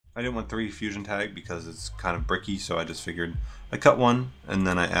I didn't want 3 fusion tag because it's kind of bricky, so I just figured I cut one, and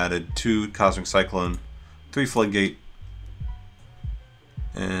then I added 2 Cosmic Cyclone, 3 Floodgate,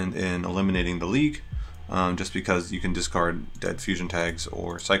 and in eliminating the League, just because you can discard dead fusion tags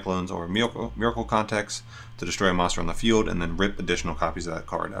or cyclones or miracle contacts to destroy a monster on the field and then rip additional copies of that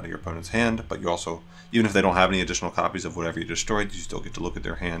card out of your opponent's hand. But you also, even if they don't have any additional copies of whatever you destroyed, you still get to look at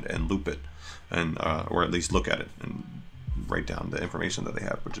their hand and loop it, and or at least look at it and write down the information that they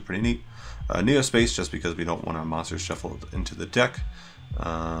have, which is pretty neat. Neo Space, just because we don't want our monsters shuffled into the deck.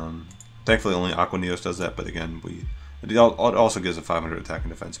 Thankfully, only Aqua Neos does that, but again, it also gives a 500 attack and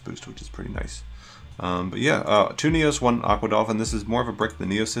defense boost, which is pretty nice. But yeah, 2 Neos, 1 Aqua Dolphin. This is more of a brick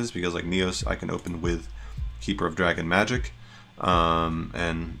than Neos is, because like Neos I can open with Keeper of Dragon Magic,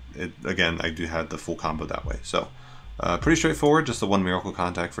 and again I do have the full combo that way. So pretty straightforward, just the 1 Miracle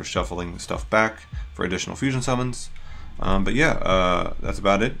Contact for shuffling stuff back for additional fusion summons. But yeah, that's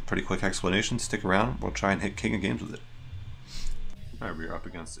about it. Pretty quick explanation. Stick around. We'll try and hit King of Games with it. Alright, we're up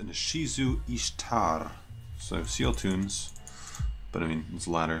against an Ishizu Ishtar. So Seal Tunes. But I mean, it's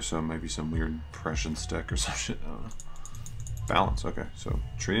ladder, so it might be some weird prescience deck or some shit. I don't know. Balance, okay. So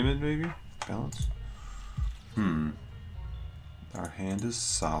Treatment maybe? Balance? Our hand is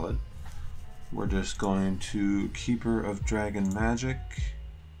solid. We're just going to Keeper of Dragon Magic.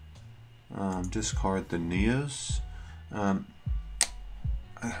 Discard the Neos. Do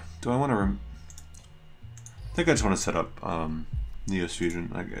I want to? I think I just want to set up Neos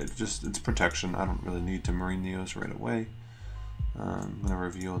Fusion. Like it's protection. I don't really need to Marine Neos right away. I'm gonna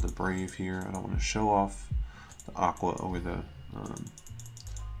reveal the Brave here. I don't want to show off the Aqua over the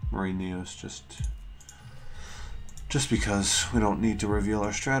Marine Neos just because we don't need to reveal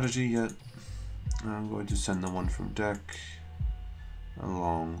our strategy yet. I'm going to send the one from deck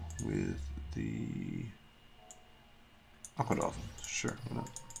along with the Aqua Dolphin. Sure, why not?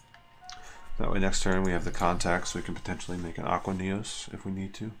 That way next turn we have the contact, so we can potentially make an Aqua Neos if we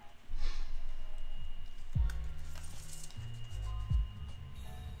need to.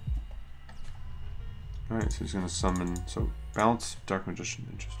 Alright, so he's going to summon, so Bounce, Dark Magician,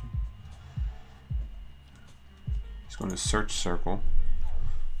 interesting. He's going to search Circle.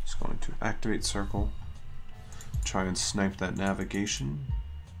 He's going to activate Circle. Try and snipe that navigation.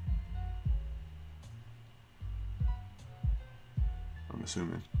 I'm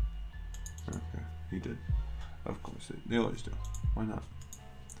assuming. Okay, he did. Of course, they always do. Why not?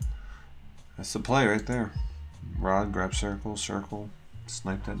 That's the play right there. Rod, grab Circle, Circle,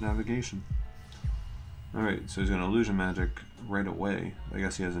 snipe that navigation. Alright, so he's going to Illusion Magic right away. I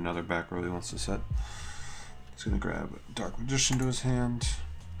guess he has another back row he wants to set. He's going to grab Dark Magician to his hand.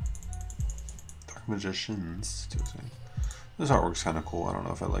 Dark Magicians to his hand. This artwork's kind of cool. I don't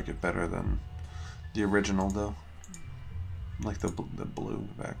know if I like it better than the original, though. I like the blue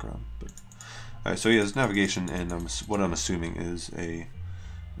background. But alright, so he has Navigation, and what I'm assuming is a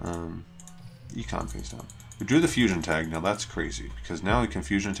Econ face down. We drew the Fusion Tag. Now that's crazy, because now we can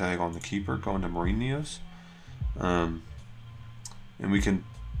Fusion Tag on the Keeper, going to Marine Neos. And we can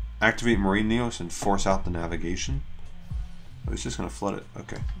activate Marine Neos and force out the navigation. Oh, he's just going to flood it.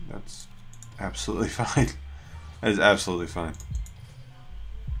 Okay, that's absolutely fine. That is absolutely fine.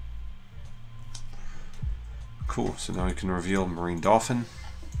 Cool, so now we can reveal Marine Dolphin.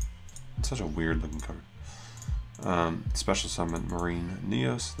 It's such a weird looking card. Special summon Marine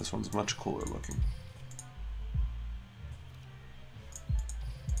Neos. This one's much cooler looking.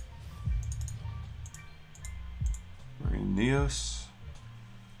 Marine Neos.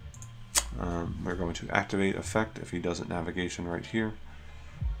 We're going to activate effect if he doesn't navigation right here.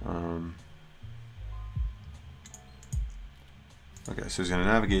 Okay, so he's going to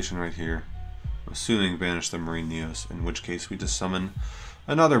navigation right here. I'm assuming banish the Marine Neos, in which case we just summon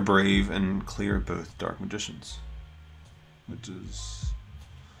another Brave and clear both Dark Magicians, which is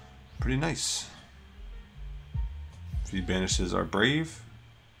pretty nice. If he banishes our Brave,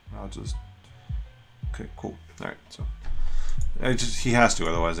 I'll just... Okay, cool. Alright, so... he has to,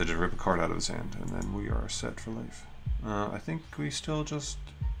 otherwise I just rip a card out of his hand, and then we are set for life. I think we still just...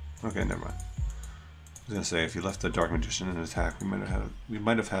 Okay, never mind. I was gonna say, if you left the Dark Magician in attack, we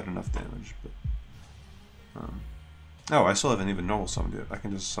might have had enough damage, but... oh, I still haven't even normal summoned it. I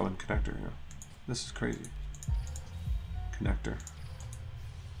can just summon Connector here. This is crazy. Connector.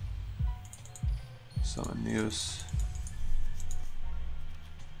 Summon Neos.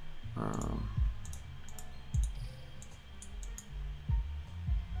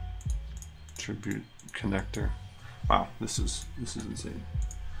 Tribute Connector. Wow, this is insane.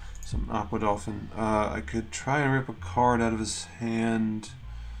 Some Aqua Dolphin. I could try and rip a card out of his hand,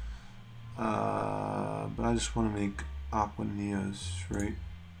 but I just want to make Aqua Neos, right?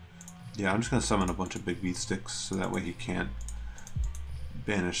 Yeah, I'm just going to summon a bunch of big beat sticks so that way he can't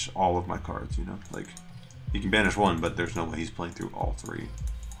banish all of my cards, you know? Like, he can banish one, but there's no way he's playing through all three.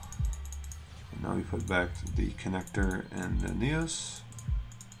 And now we put back the connector and the Neos.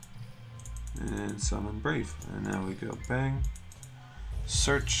 And summon Brave. And now we go bang.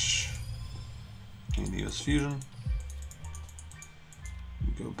 Search. And Neos Fusion.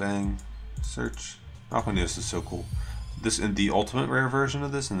 We go bang. Search. Aquaneos is so cool. This in the ultimate rare version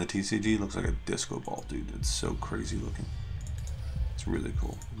of this in the TCG looks like a disco ball, dude. It's so crazy looking. It's really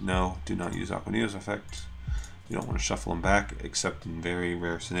cool. No, do not use Aquaneos effect. You don't want to shuffle them back, except in very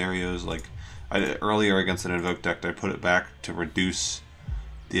rare scenarios. Like earlier against an Invoke deck, I put it back to reduce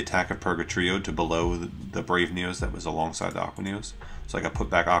the attack of Purgatrio to below the Brave Neos that was alongside the Aquaneos. So like I put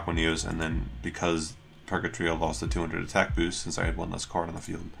back Aquaneos, and then because Purgatrio lost the 200 attack boost, since I had one less card on the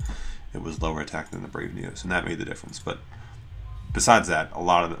field, it was lower attack than the Brave Neos, and that made the difference. But besides that,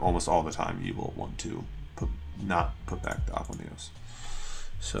 almost all the time, you will want to not put back the Aquaneos.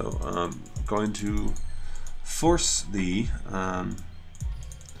 So I'm going to force the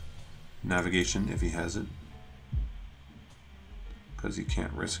navigation if he has it, because he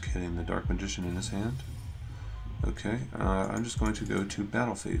can't risk hitting the Dark Magician in his hand. Okay, I'm just going to go to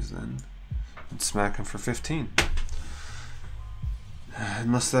Battle Phase then and smack him for 15.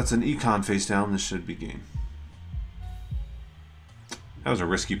 Unless that's an econ face down, this should be game. That was a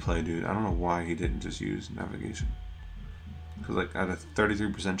risky play, dude. I don't know why he didn't just use navigation. Because like I had a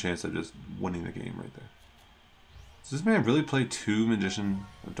 33% chance of just winning the game right there. Does this man really play 2 Magician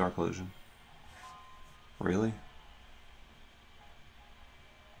of Dark Illusion? Really?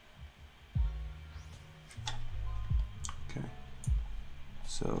 Okay.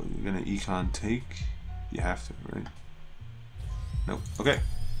 So you're gonna econ take. You have to, right? Nope. Okay.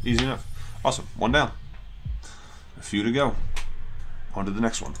 Easy enough. Awesome. 1 down. A few to go. On to the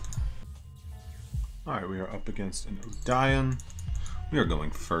next one. Alright, we are up against an Odion. We are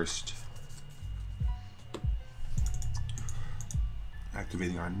going first.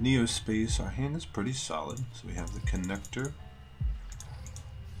 Activating our Neo space. Our hand is pretty solid. So we have the connector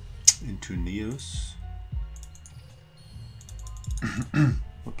into Neos.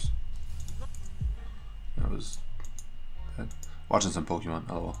 Whoops. That was bad. Watching some Pokemon.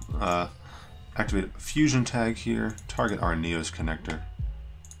 Oh well. Activate a fusion tag here. Target our Neos connector.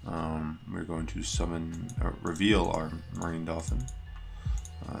 We're going to summon, reveal our Marine Dolphin,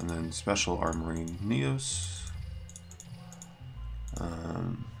 and then special our Marine Neos.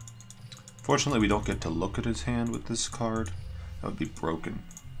 Fortunately, we don't get to look at his hand with this card. That would be broken.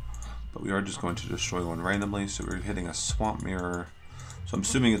 But we are just going to destroy one randomly, so we're hitting a Swamp Mirror. So I'm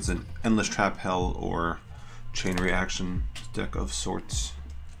assuming it's an Endless Trap Hell or Chain Reaction deck of sorts.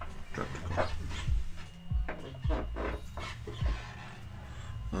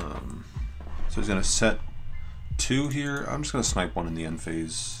 So he's going to set 2 here. I'm just going to snipe one in the end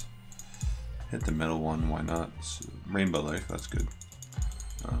phase. Hit the middle one, why not? So, Rainbow Life, that's good.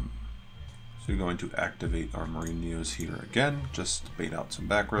 So we're going to activate our Marine Neos here again. Just bait out some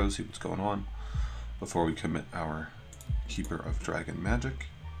back rows, see what's going on, before we commit our Keeper of Dragon Magic.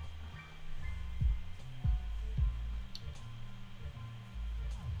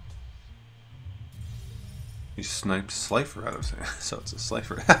 He sniped Slifer out of his hand, so it's a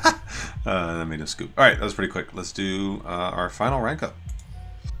Slifer. That made a scoop. Alright, that was pretty quick. Let's do our final rank up.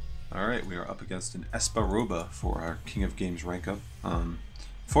 Alright, we are up against an Esparoba for our King of Games rank up.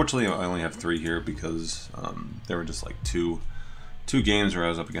 Fortunately, I only have 3 here because there were just like two games where I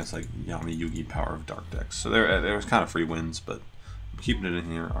was up against like Yami Yugi Power of Dark decks. So there was kind of free wins, but I'm keeping it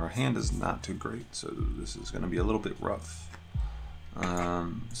in here. Our hand is not too great, so this is going to be a little bit rough.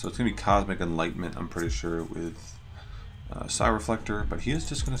 So it's going to be Cosmic Enlightenment, I'm pretty sure, with Psy Reflector, but he is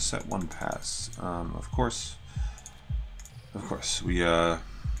just going to set 1 pass. Of course, we draw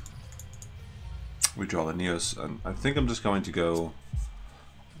the Neos. I think I'm just going to go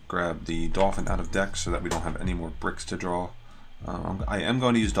grab the Dolphin out of deck so that we don't have any more bricks to draw. I am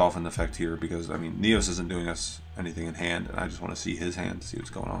going to use Dolphin effect here because, I mean, Neos isn't doing us anything in hand, and I just want to see his hand to see what's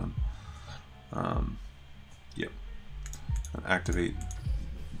going on. Yep. Activate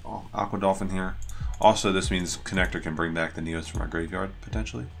Aqua Dolphin here. Also, this means Connector can bring back the Neos from our graveyard,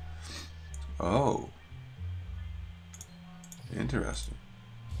 potentially. Oh. Interesting.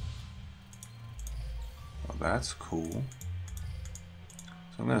 Well, that's cool.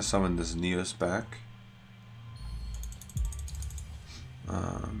 So I'm going to summon this Neos back.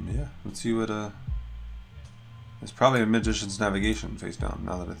 Yeah, let's see what, it's probably a Magician's Navigation face down,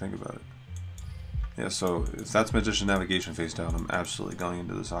 now that I think about it. Yeah, so if that's Magician Navigation face down, I'm absolutely going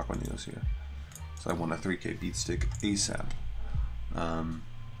into this Aqua Neos here. So I want a 3k beat stick ASAP.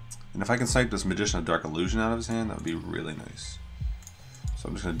 And if I can snipe this Magician of Dark Illusion out of his hand, that would be really nice. So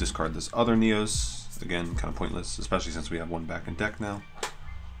I'm just going to discard this other Neos. Again, kind of pointless, especially since we have one back in deck now.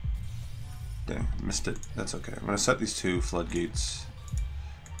 Dang, missed it. That's okay. I'm going to set these two floodgates.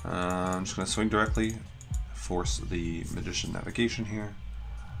 I'm just going to swing directly, force the Magician Navigation here.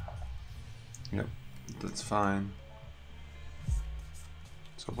 Yep, that's fine.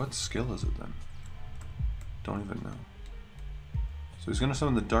 So what skill is it then? Don't even know. So he's going to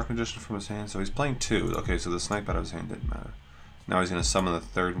summon the Dark Magician from his hand. So he's playing two. Okay, so the snipe out of his hand didn't matter. Now he's going to summon the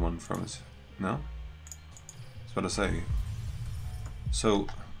third one from his... No? I was about to say. So...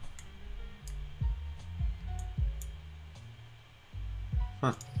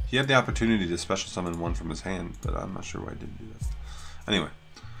 Huh. He had the opportunity to special summon one from his hand, but I'm not sure why he didn't do that. Anyway.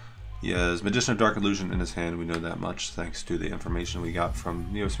 He has Magician of Dark Illusion in his hand. We know that much thanks to the information we got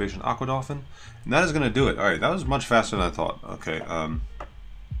from Neospace and Aqua Dolphin. And that is going to do it. Alright, that was much faster than I thought. Okay,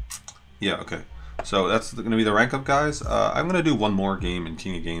 yeah, okay. So that's going to be the rank up, guys. I'm going to do one more game in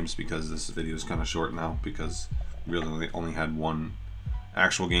King of Games because this video is kind of short now because really only had one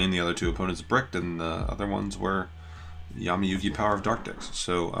actual game. The other two opponents bricked and the other ones were Yamayugi Power of Dark decks.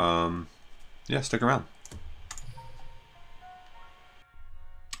 So, yeah, stick around.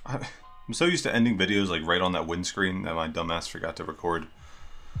 I'm so used to ending videos like right on that windscreen that my dumbass forgot to record.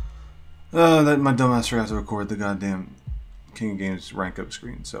 The goddamn King of Games rank up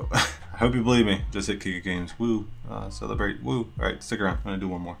screen. So I hope you believe me. Just hit King of Games. Woo. Celebrate. Woo. Alright, stick around. I'm going to do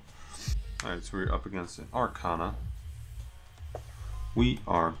one more. Alright, so we're up against an Arcana. We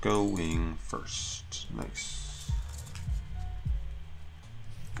are going first. Nice.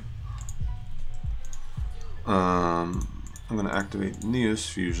 I'm going to activate Neos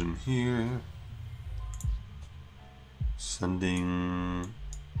Fusion here. Sending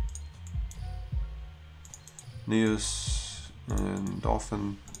Neos and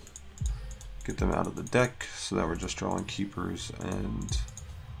Dolphin. Get them out of the deck so that we're just drawing keepers and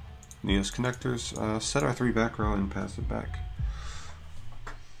Neos connectors. Set our 3 back row and pass it back.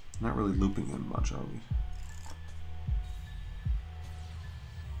 Not really looping him much, are we?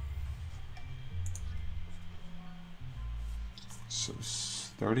 So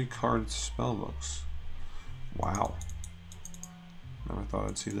 30 card spellbooks. Wow. Never thought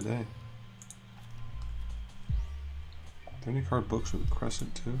I'd see the day. 30 card books with a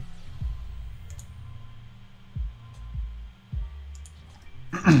crescent too.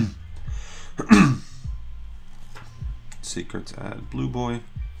 Secrets add Blue Boy.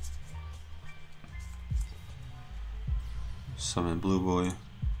 Summon Blue Boy.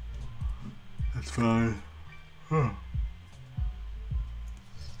 That's fine. Huh.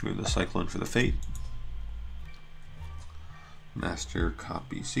 Move the Cyclone for the Fate. Master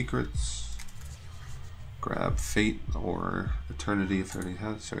copy Secrets. Grab Fate or Eternity if it already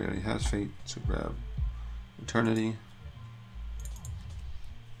has. Sorry, it already has Fate, so grab Eternity.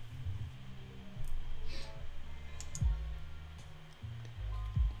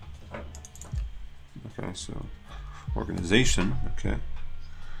 Okay, so Organization. Okay,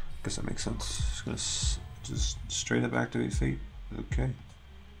 guess that makes sense. Just gonna just straight up activate Fate. Okay.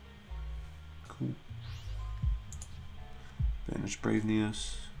 Cool. Banish Brave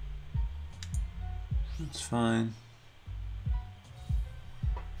Neos. That's fine.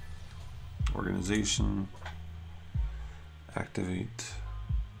 Organization. Activate.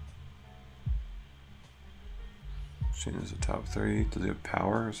 Shane is a top 3. Does he have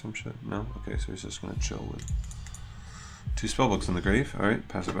power or some shit? No? Okay, so he's just gonna chill with 2 spellbooks in the grave. Alright,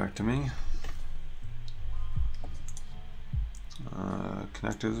 pass it back to me.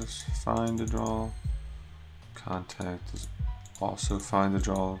 Connectors is fine to draw. Contact is also fine to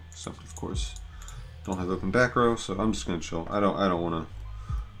draw, except of course don't have open back row, so I'm just gonna chill. I don't wanna.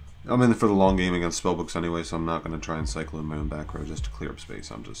 I'm in for the long game against spellbooks anyway, so I'm not gonna try and cycle in my own back row just to clear up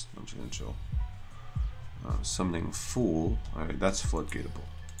space. I'm just gonna chill. Summoning Fool. Alright, that's floodgateable.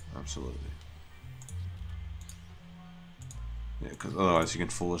 Absolutely. Yeah, because otherwise you can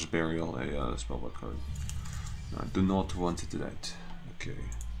Foolish Burial a spellbook card. I do not want to do that. Okay.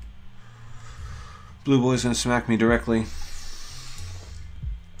 Blue Boy's gonna smack me directly.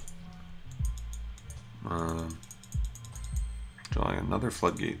 Drawing another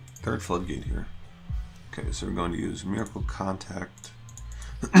floodgate. Third floodgate here. Okay, so we're going to use Miracle Contact.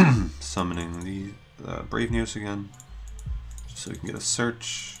 Summoning the Brave Neos again. Just so we can get a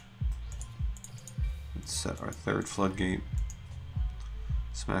search. Let's set our third floodgate.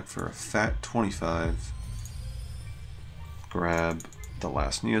 Smack for a fat 25. Grab the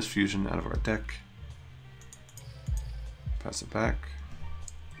last Neos Fusion out of our deck. Pass it back.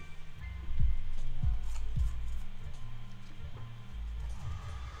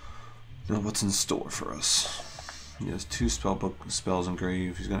 Now what's in store for us? He has 2 spellbook spells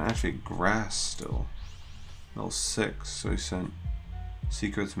engraved. He's gonna activate grass still. Level 6, so he sent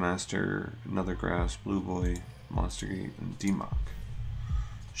Secrets Master, another grass, Blue Boy, Monster Gate, and Demok.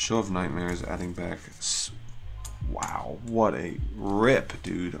 Show of Nightmares, adding back. Wow, what a rip,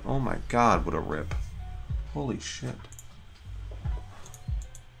 dude. Oh my god, what a rip. Holy shit.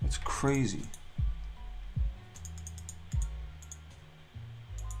 It's crazy.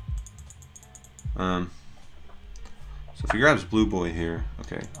 So if he grabs Blue Boy here,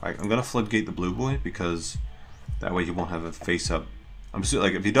 okay, I'm gonna floodgate the Blue Boy because that way he won't have a face up. I'm just,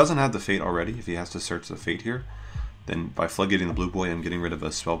 like, if he doesn't have the fate already, if he has to search the fate here, then by floodgating the Blue Boy and getting rid of a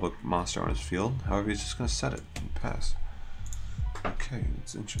spellbook monster on his field. However, he's just gonna set it and pass. Okay,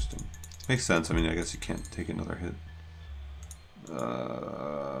 that's interesting. Makes sense. I mean, I guess you can't take another hit.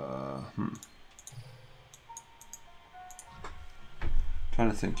 Trying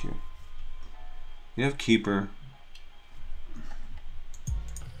to think here. You have Keeper.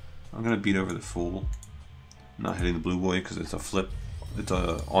 I'm gonna beat over the Fool. Not hitting the Blue Boy because it's a flip. It's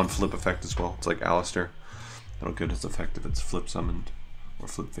a on flip effect as well. It's like Alistair. That'll get its effect if it's flip summoned or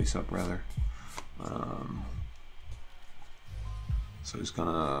flip face up rather. So he's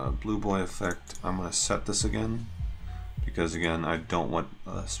gonna Blue Boy effect. I'm gonna set this again because again I don't want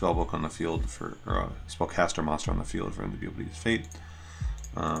a spellbook on the field for or a spellcaster monster on the field for him to be able to use fate.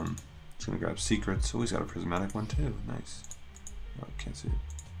 He's gonna grab secrets. Oh, he's got a prismatic one too. Nice. Oh, I can't see it.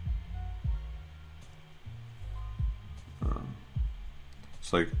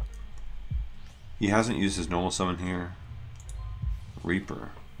 It's like he hasn't used his normal summon here.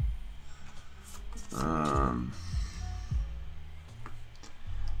 Reaper.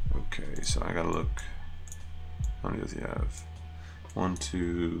 Okay, so I gotta look. How many does he have? 1,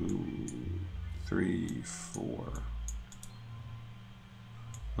 2, 3, 4.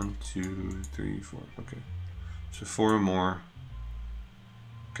 1, 2, 3, 4. Okay, so 4 or more.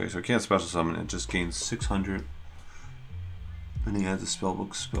 Okay, so I can't special summon. It just gains 600. And he has a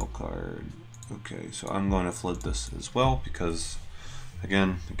spellbook spell card. Okay, so I'm going to flood this as well because,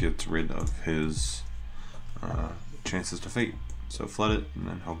 again, it gets rid of his chances to fate. So flood it, and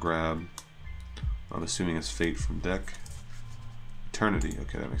then he'll grab, I'm assuming it's fate from deck. Eternity,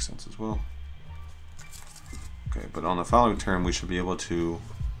 okay, that makes sense as well. Okay, but on the following turn, we should be able to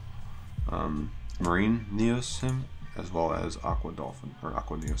Marine Neos him, as well as Aqua Dolphin, or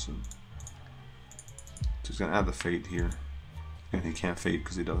Aqua Neos him. So he's going to add the fate here. And he can't fate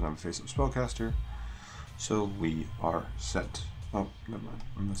because he doesn't have a face-up spellcaster. So we are set. Oh, never mind.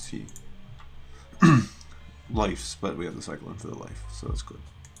 Unless he lives, but we have the cycle in for the life, so that's good.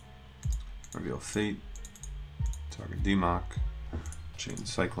 Reveal fate. Target Demok. Chain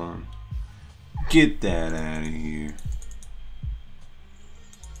Cyclone. Get that out of here.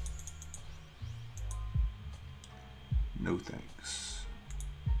 No thanks.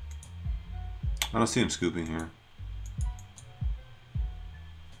 I don't see him scooping here.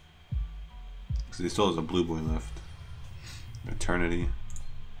 Because he still has a Blue Boy left. Eternity.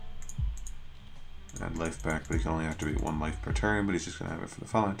 Add life back, but he can only activate 1 life per turn, but he's just going to have it for the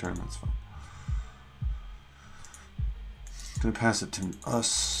following turn, that's fine. Going to pass it to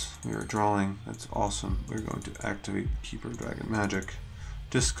us. We are drawing, that's awesome. We're going to activate Keeper of Dragon Magic.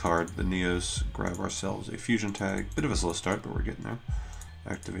 Discard the Neos, grab ourselves a fusion tag. Bit of a slow start, but we're getting there.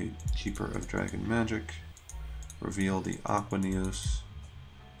 Activate Keeper of Dragon Magic. Reveal the Aqua Neos.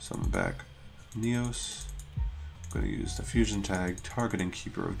 Summon back Neos. I'm going to use the fusion tag targeting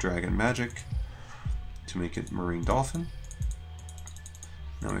Keeper of Dragon Magic to make it Marine Dolphin.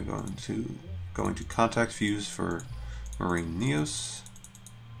 Now we're going to contact fuse for Marine Neos.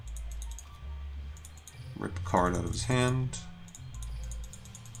 Rip a card out of his hand,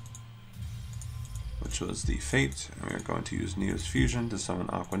 which was the Fate, and we are going to use Neos Fusion to summon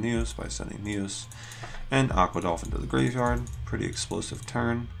Aqua Neos by sending Neos and Aqua Dolphin to the graveyard. Pretty explosive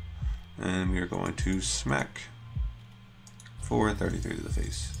turn, and we are going to smack for 33 to the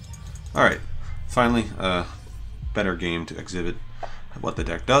face. Alright, finally, better game to exhibit what the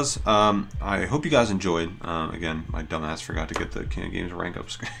deck does. I hope you guys enjoyed. Again, my dumbass forgot to get the King of Games rank up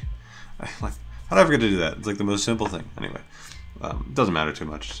screen. How did I forget to do that? It's like the most simple thing. Anyway, it doesn't matter too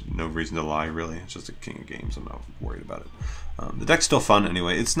much. No reason to lie, really. It's just a King of Games. I'm not worried about it. The deck's still fun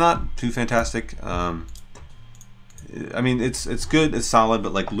anyway. It's not too fantastic. I mean, it's good, it's solid,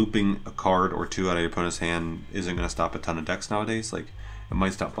 but like looping a card or two out of your opponent's hand isn't going to stop a ton of decks nowadays. Like, it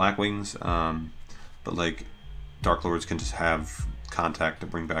might stop Blackwings, but like Dark Lords can just have contact to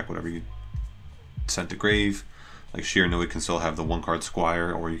bring back whatever you sent to grave. Like Sheer Noid can still have the 1-card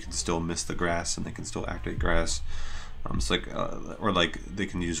Squire, or you can still miss the grass and they can still activate grass. It's like, or like they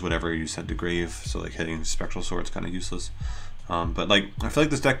can use whatever you send to grave, so like hitting Spectral Sword's kind of useless. But like, I feel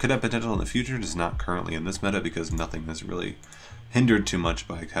like this deck could have potential in the future, just not currently in this meta because nothing is really hindered too much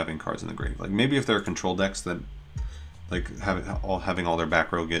by having cards in the grave. Like maybe if there are control decks that like having all their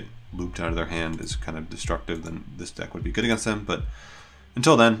back row get looped out of their hand is kind of destructive, then this deck would be good against them. But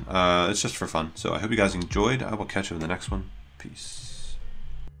until then, it's just for fun. So I hope you guys enjoyed. I will catch you in the next one. Peace.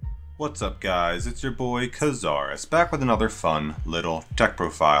 What's up, guys? It's your boy Kazaris back with another fun little deck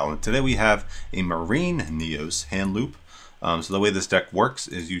profile, and today we have a Marine Neos Handloop. So the way this deck works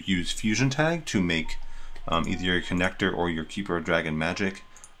is you use Fusion Tag to make either your Connector or your Keeper of Dragon Magic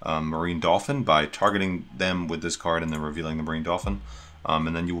Marine Dolphin by targeting them with this card and then revealing the Marine Dolphin.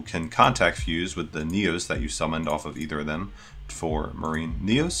 And then you can contact fuse with the Neos that you summoned off of either of them for Marine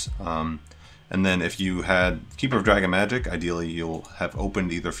Neos. And then if you had Keeper of Dragon Magic, ideally you'll have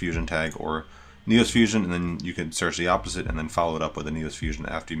opened either Fusion Tag or Neos Fusion, and then you can search the opposite and then follow it up with a Neos Fusion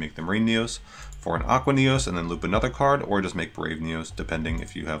after you make the Marine Neos for an Aqua Neos, and then loop another card, or just make Brave Neos, depending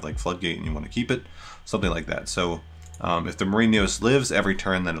if you have like Floodgate and you want to keep it, something like that. So if the Marine Neos lives, every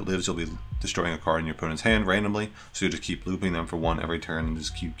turn that it lives, you'll be destroying a card in your opponent's hand randomly. So you just keep looping them for one every turn and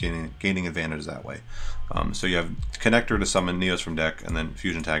just keep gaining advantage that way. So you have Connector to summon Neos from deck, and then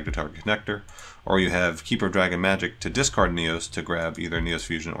Fusion Tag to target Connector. Or you have Keeper of Dragon Magic to discard Neos to grab either Neos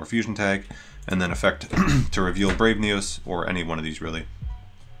Fusion or Fusion Tag, and then effect to reveal Brave Neos, or any one of these really,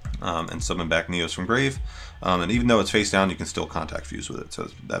 and summon back Neos from grave. And even though it's face down, you can still contact fuse with it, so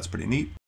that's pretty neat.